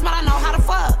 I don't dance, but I know how to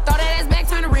fuck. Throw that ass back,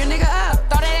 turn a real nigga up.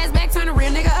 Throw that ass back, turn a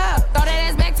real nigga up. Throw that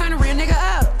ass back, turn a real nigga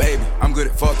up. Baby, I'm good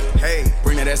at fucking. Hey,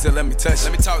 bring that ass here, let me touch.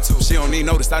 Let me talk to her. She don't need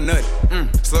notice, I nut.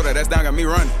 Slow that ass down, got me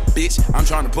running. Bitch, I'm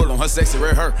trying to pull on her sexy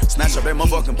red hair. Snatch up that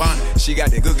motherfucking bonnet. She got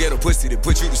that good ghetto pussy that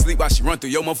put you to sleep while she run through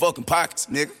your motherfucking pockets,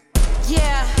 nigga.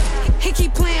 Yeah, he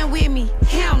keep playing with me.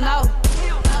 He don't know.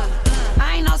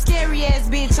 I ain't no scary ass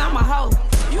bitch, I'm a hoe.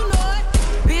 You know it.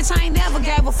 Bitch, I ain't never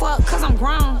gave a fuck, cause I'm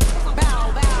grown.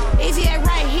 If he ain't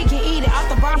right, he can eat it off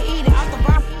the bar.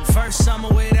 First summer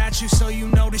without you, so you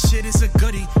know this shit is a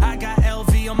goodie. I got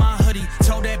LV on my hoodie.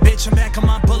 Told that bitch I'm back on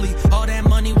my bully. All that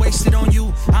money wasted on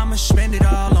you. I'ma spend it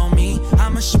all on me.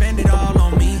 I'ma spend it all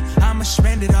on me. I'ma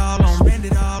spend it all on. Spend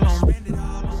it all on. Spend it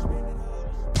all on.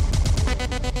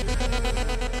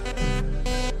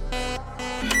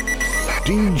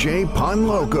 DJ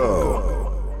PUNLOKO.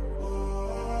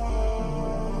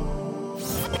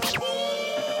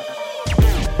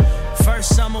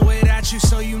 First summer without you,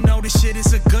 so you know this shit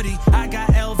is a goodie. I got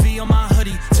LV on my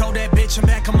hoodie. Told that bitch I'm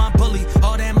back on my bully.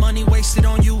 All that money wasted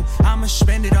on you. I'ma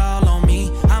spend it all on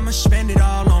me. I'ma spend it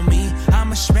all on me.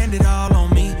 I'ma spend it all on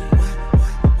me.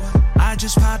 I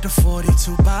just popped a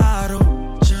 42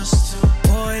 bottle. Just to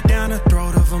pour it down the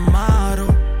throat of a model.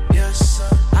 Yes,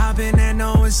 sir. I've been at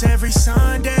Noah's every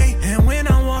Sunday. And when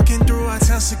I'm walking through, I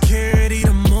tell security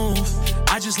to move.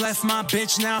 I just left my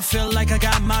bitch, now I feel like I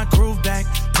got my groove back.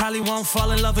 Probably won't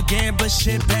fall in love again, but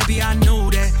shit, baby, I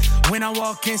knew that. When I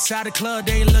walk inside the club,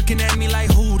 they looking at me like,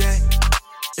 who that?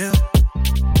 Yeah.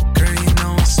 Girl, you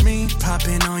know it's me,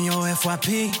 popping on your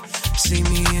FYP. See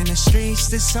me in the streets,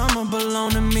 this summer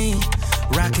belong to me.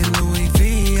 Rockin' Louis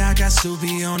V, I got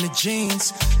Subi on the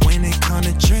jeans. When it come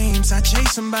to dreams, I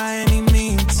chase them by any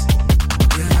means.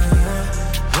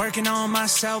 Yeah. Working on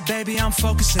myself, baby, I'm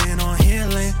focusing on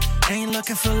healing. Ain't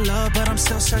looking for love, but I'm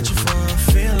still searching for a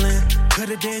feeling.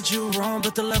 Could've did you wrong,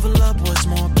 but the level up was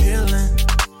more appealing.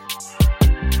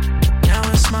 Now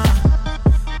it's my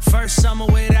first summer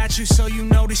without got you, so you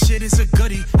know this shit is a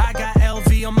goodie. I got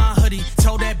LV on my hoodie.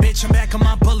 Told that bitch I'm back on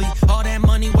my bully. All that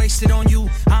money wasted on you.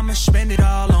 I'ma spend it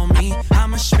all on me.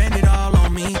 I'ma spend it all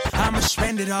on me. I'ma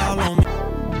spend it all on me.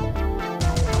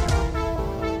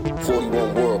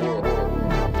 41 World.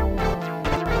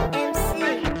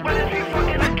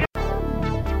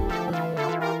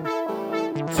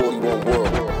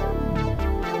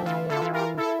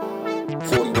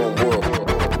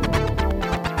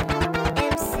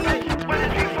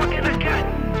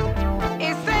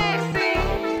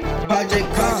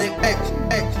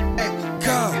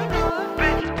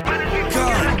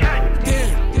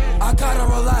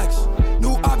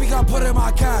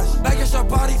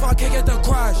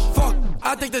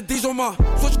 I think the D's on my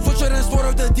switch it and sort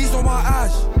of the D's on my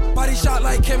ass. Body shot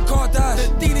like Kim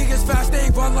Kardashian. These niggas fast, they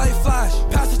run like Flash.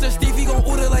 Pass it to Steve, he gon'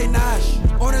 order like Nash.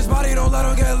 On his body, don't let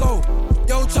him get low.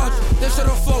 Yo, touch, this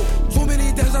shit'll float. Too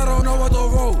many days, I don't know what to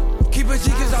roll. Keep it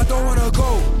G, cause I don't wanna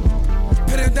go.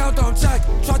 Pin him down, thumb check.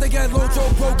 Tried to get low, Joe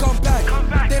Pro, come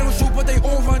back. They don't shoot, but they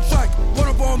all run track. Run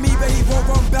up on me, baby, he won't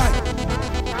run back.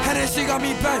 Hennessy got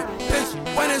me bent.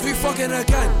 Bitch, when is we fucking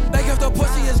again? Like if the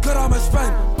pussy is good, I'ma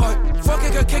spend. But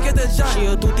fucking could kick it the giant. She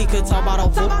a duty, could talk about a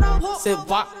whoop. Sip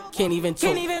vodka, can't even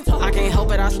talk. I can't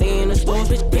help it, I stay in the store.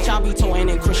 Bitch, I be towing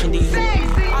and Christian D.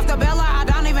 Off the Bella, I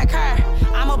don't even care.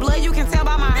 I'm a blood, you can tell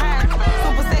by my hair.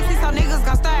 Super sexy, so niggas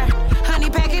gon' stare. Honey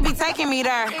packet be taking me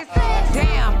there.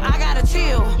 Damn, I gotta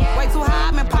chill. Way too high,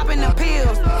 I've been popping the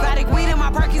pills. Exotic weed in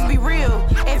my Perkins be real.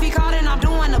 If he called in, I'm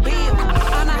doing the bill.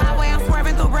 On the highway, I'm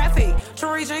swerving through graphic.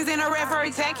 Trury drinks in a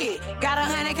referee ticket. Got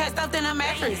 100K stuffed in a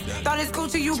mattress. Thought it's cool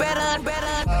to you better.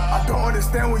 I don't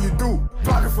understand what you do.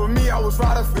 Blocking for me, I was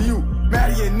riding for you.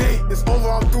 Maddie and Nate, it's over,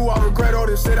 I'm through. I regret all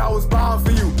this shit I was buying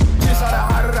for you. Just try to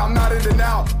hide it, I'm not in it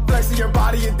now. Flexing your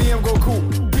body and DM go cool.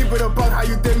 Keep it a buck, how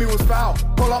you did me was foul.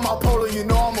 Pull out my polo, you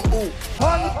know I'm a ooh.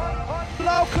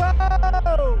 Loco!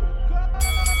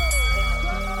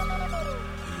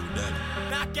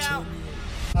 Knockout.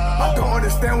 I don't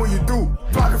understand what you do.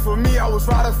 Blocking for me, I was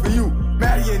riding for you.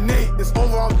 Maddie and Nate, it's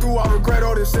over, I'm through. I regret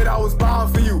all this shit I was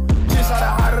buying for you. Just try to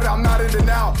hide it, I'm not in it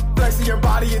now. Flexing your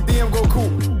body and DM go cool.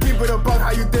 Keep it a buck,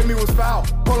 how you did me was foul.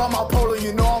 Pull out my polo,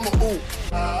 you know I'm a ooh.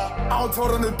 I don't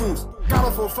told on the deuce. Got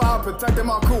her for 5, protecting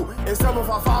my cool. It's up if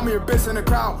I find me a bitch in the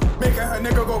crowd. Making her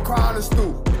nigga go cry on the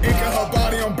stool. Ink in her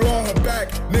body, I'm blowing her back.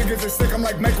 Niggas is sick, I'm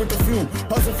like Mike with the flu.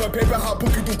 Hustle for paper, how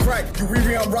Pookie through crack. You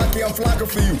Riri, I'm Rocky, I'm flocking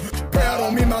for you. Pray I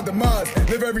don't mean my demise.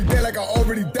 Live every day like I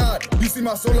already died. You see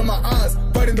my soul in my eyes.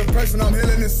 Fighting depression, I'm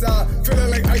healing inside. Feeling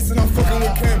like ice and I'm fucking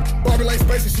with Kim. Barbie like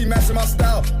space and she matching my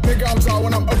style. Nigga, I'm dry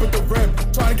when I'm up at the rim.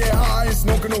 Trying to get high, I ain't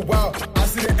smoking a while. I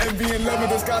see the envy and love in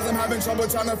disguise. I'm having trouble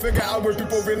trying to figure out where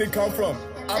people really come from.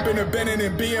 I've been abandoning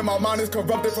and being, my mind is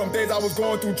corrupted from days I was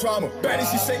going through trauma. Baddie,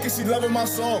 she shaking, she loving my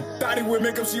song. Thotty with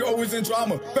makeup, she always in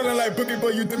drama. Feeling like Boogie,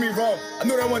 but you did me wrong. I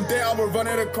knew that one day I would run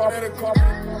at a car.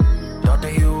 Thought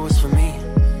that you was for me.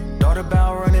 Thought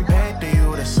about running back to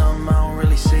you, that's something I don't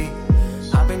really see.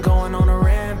 I've been going on a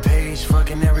rampage,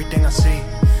 fucking everything I see.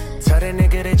 Tell that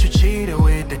nigga that you cheated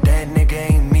with, that nigga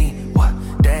ain't me. What?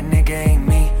 That nigga ain't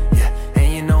me. Yeah,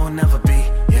 and you know it'll never be.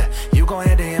 Yeah, you gon'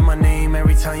 have to hear my name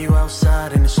every time you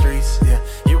outside in the streets. Yeah,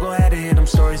 you gon' have to hear them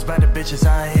stories about the bitches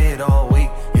I hit all week.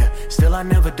 Yeah, still I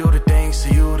never do the things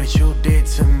to you that you did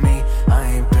to me.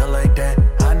 I ain't built like that.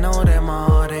 I know that my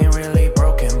heart ain't really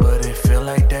broken, but it feel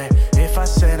like that. If I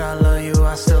said I love you,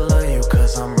 I still love you,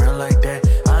 cause I'm real like that.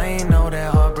 I ain't know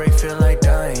that heartbreak feel like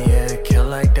dying, yeah, it kill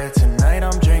like that. Tonight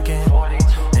I'm drinking,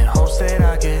 in hopes that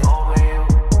I get over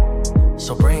you.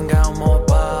 So bring out more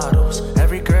bottles.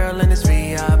 Every girl in this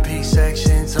VIP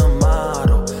section's a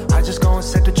model. I just gon'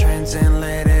 set the trends and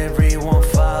let everyone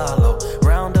follow.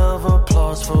 Round of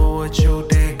applause for what you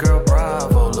did, girl,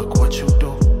 bravo. Look what you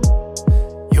do.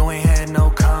 You ain't had no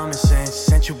common sense.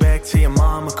 Sent you back to your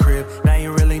mama crib. Now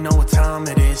you really know what time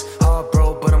it is. Heart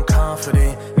broke, but I'm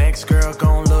confident. Next girl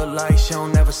gon' look like she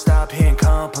don't never stop hearing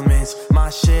compliments. My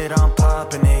shit, I'm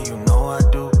popping it, you know I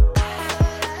do.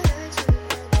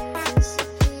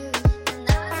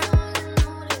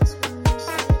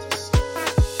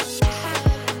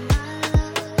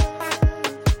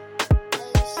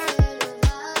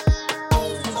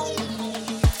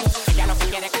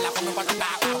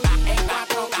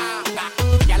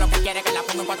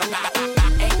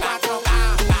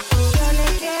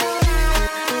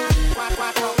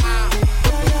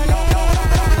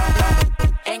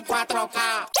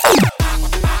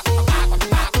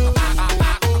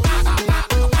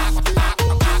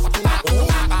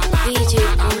 DJ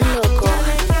PUNLOKO.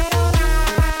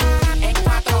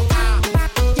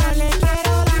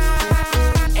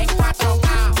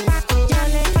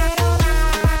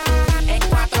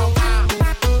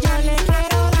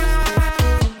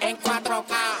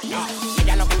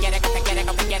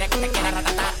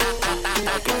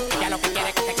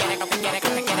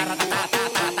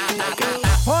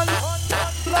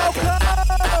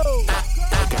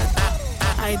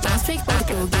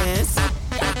 portugués.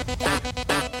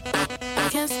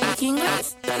 Can't speak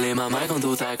English. Dale mamá con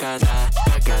tu tacata,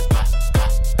 tacata,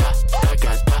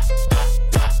 tacata,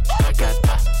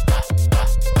 tacata.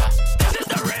 This is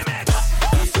the remix.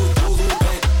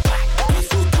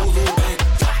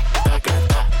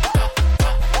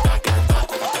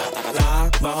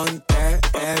 La monté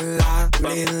en la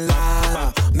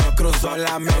lila, me cruzó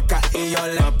la meca y yo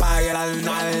le pagué las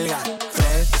nalgas.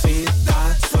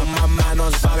 Fresita, su mamá no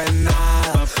sabe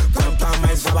nada.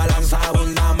 Cuéntame esa balanza,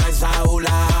 abundame esa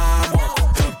ulamos.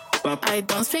 I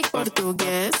don't speak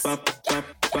portugués.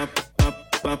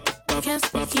 Can't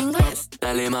speak English.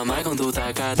 Dale mamá con tu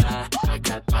tacata,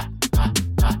 tacata,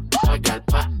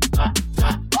 tacata,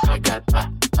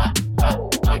 tacata,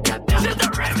 tacata. This is the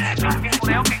remix.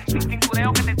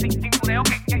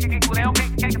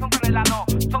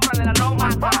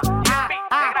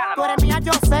 Tú eres mía,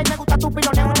 yo sé, me gusta tu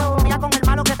piloneo. Mía con el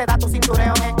malo que te da tu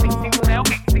cintureo.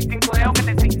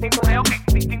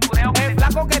 El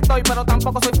flaco que estoy, pero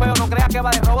tampoco soy feo. No creas que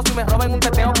va de robo si me roban un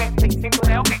teteo.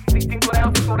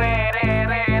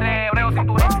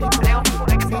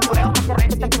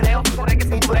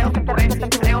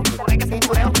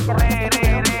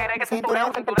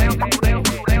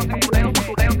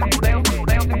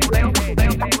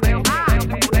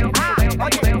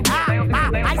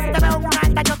 Ay, si te veo en una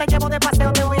alta, yo te llevo de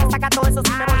paseo. Te voy a sacar todo eso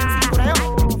si me voy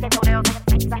en cintureo.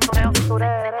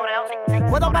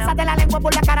 Puedo pasarte la lengua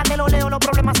por la cara, te lo leo. Los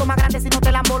problemas son más grandes si no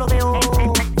te la embolodeo.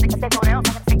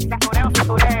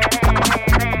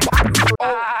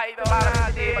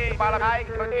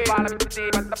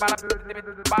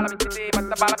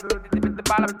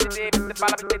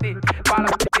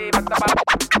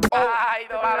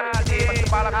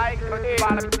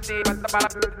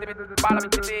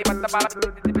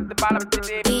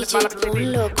 DJ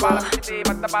PUNLOKO.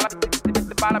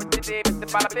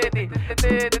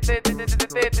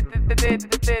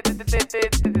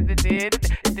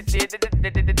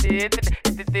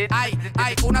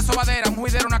 Ay, una sobadera, un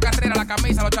juidero, una carrera, la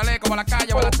camisa, los chalecos, a la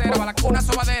calle, balacera, una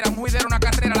sobadera, un juidero, una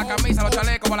carrera, la camisa, los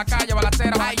chalecos, a la calle,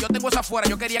 balacera. Ay, yo tengo eso afuera,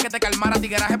 yo quería que te calmara,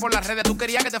 tigueraje por las redes, tú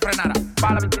querías que te frenara.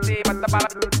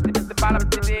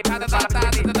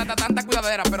 Tanta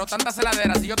cuidadera, pero tanta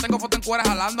celadera. Si yo tengo foto en cuera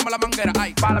jalándome la manguera.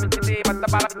 Ay,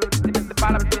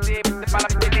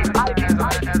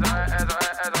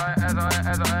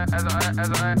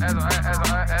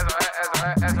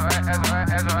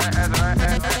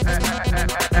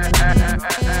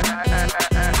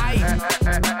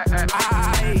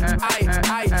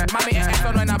 mami,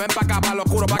 eso no es nada, ven pa' acá, pa' lo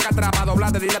oscuro, pa' acá atrás, pa'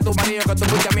 doblarte, dile a tu marido que tú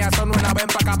fuiste mía, eso no es nada, ven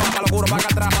pa' acá, pa' lo oscuro, pa' acá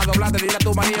atrás, pa' doblarte, dile a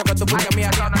tu marido que tú fuiste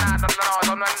mía.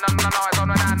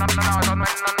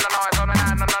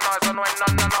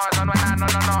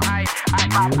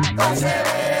 Hoy se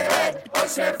bebe, hoy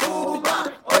se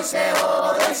fuma, hoy se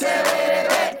jode, hoy se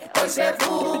bebe, hoy se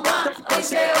fuma, hoy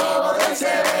se jode, hoy se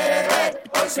bebe,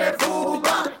 hoy se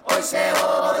fuma, hoy se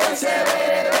jode, hoy se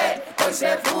bebe, hoy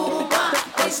se fuma,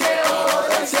 hoy se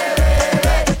jode, hoy se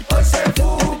bebe, hoy se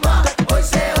fuma, hoy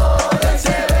se jode, hoy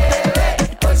se bebe,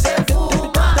 hoy se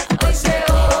fuma, hoy se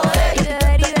jode. Y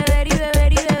beber y beber y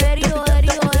beber y beber y joder y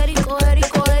joder y coger y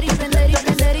coger y prender y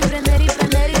prender y prender y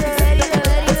prender y beber y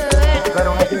beber y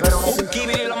beber.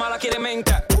 Give it la mala quiere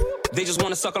menta. They just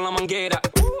wanna suck on la manguera.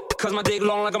 Cause my dick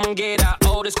long like a manguera.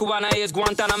 Oh, this cubana is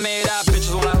Guantanamera.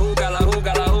 Bitches on la juca, la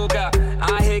juca, la juca.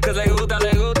 I hate cause le gusta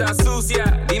sucia.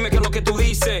 Dime qué es lo que tú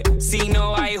dices. Si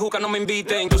no hay juca, no me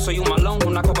inviten. Yo soy un malón,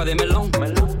 una copa de melón.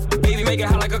 Baby, make it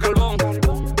hot like a carbón.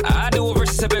 I do a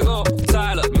verse, se pegó.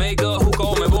 Tyler, make a hookah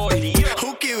o me voy.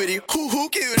 Who give it? Who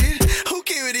give it? Who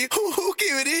give it? Who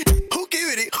give it? Who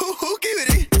give it? Who give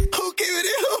it? Who give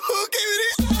it? Who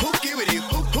give it?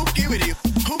 Who give it? Who give it?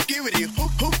 Who give it?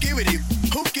 Who give it?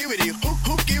 Who give it?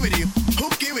 Who give it? Who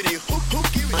give it? Who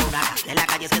give it? En la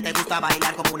calle es que te gusta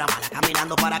bailar como una mala,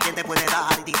 caminando para quien te puede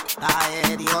dar, idiota,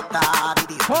 idiota,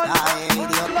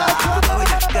 idiota.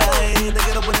 Te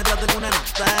quiero penetrarte con una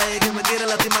nota, que me quiere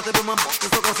lastimarte por mamá.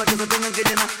 Son cosas que se tengan que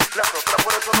llenar. Las otras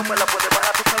por eso no me las puedes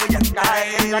bajar, tú sabes ya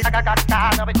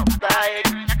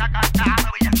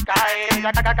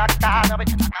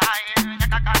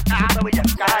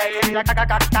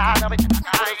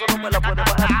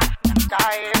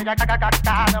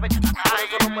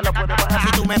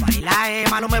Si tú me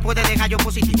bailas, no me puedes dejar yo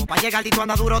positivo. Pa' llegar y tú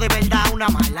andas duro de verdad. Una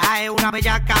mala es una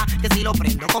bellaca, que si lo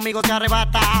prendo conmigo te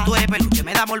arrebata. Tú eres peluche,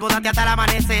 me da morbo darte hasta el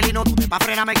amanecer. Y no dudes pa'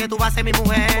 frenarme que tú vas a ser mi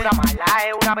mujer. Una mala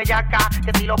es una bellaca,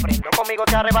 que si lo prendo conmigo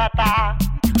te arrebata.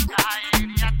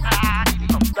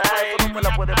 Eso no me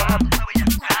la puedes bajar.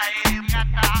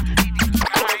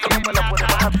 Eso no me la puedes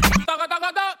bajar.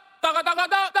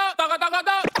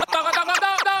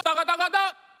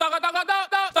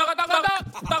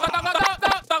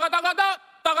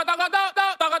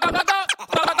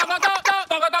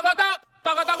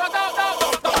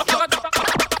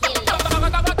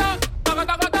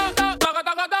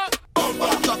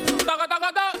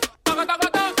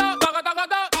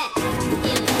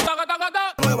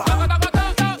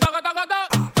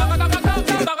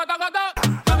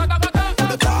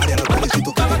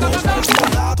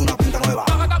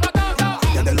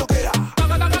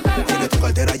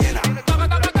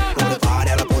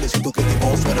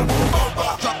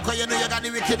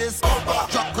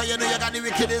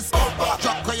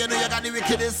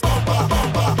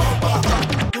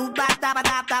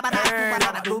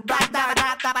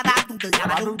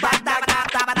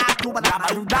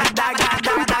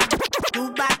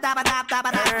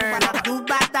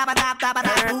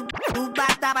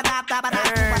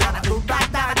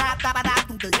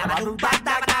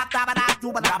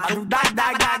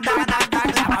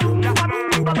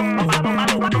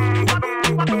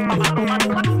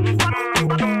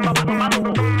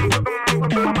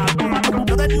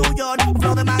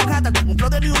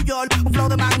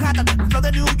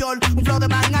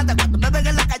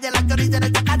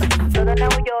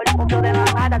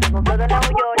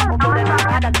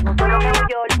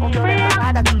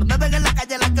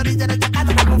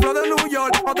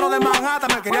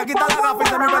 Quería quitar la gafa y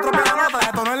se me iba a estropear la nota.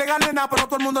 Esto no es legal ni nada, pero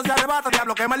todo el mundo se arrebata.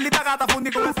 Diablo, qué maldita gata,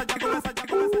 fundí con esa chica, con esa chica,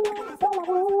 con esa chica.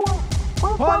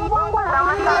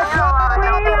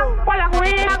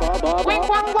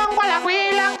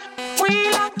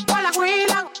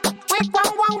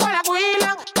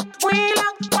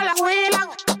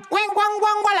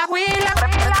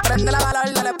 Prende la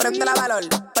valor, dale, prende la valor.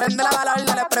 Prende la valor,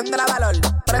 dale, prende la valor.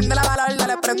 Prende la valor,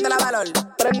 dale, prende la valor.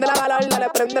 Prende la valor, dale,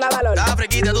 prende la valor. La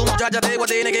frequita tu muchacha te voy a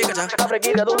tener que cachar. La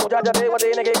frequita tu muchacha te voy a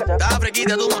tener que cachar. La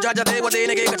frequita tu muchacha te voy a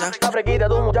tener que cachar. La frequita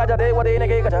tu muchacha te voy a tener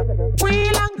que cachar.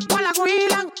 Huilan, wala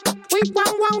huilan. Wing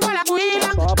wang wang wala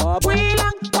huilan.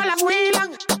 Huilan, wala huilan.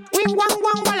 Wing wang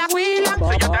wang wala huilan.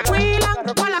 Huilan,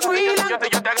 wala huilan.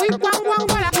 Wing wang wang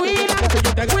wala huilan.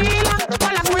 Huilan,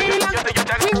 wala huilan.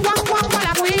 Wing wang wang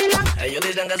wala huilan. Ellos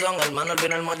dicen que son hermanos, al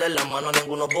final muerden las manos,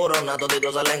 ninguno puro, nada,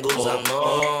 toditos salen gusanos.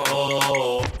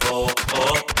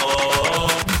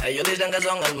 Ellos dicen que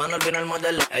son hermanos, al final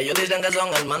muerden las. Ellos dicen que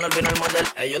son hermanos, al final muerden.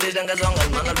 Ellos dicen que son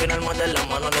hermanos, al final muerden las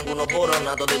manos, ninguno puro,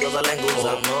 nada, toditos salen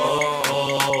gusanos.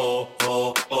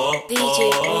 DJ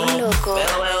PUNLOKO.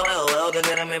 Veo que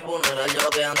quieren mi funeral, yo lo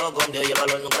que ando con Dios y el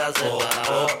valor nunca se va.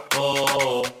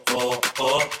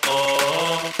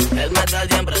 El metal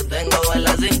siempre tengo en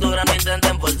la cintura, no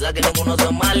intenten forzar que ninguno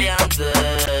se maleante.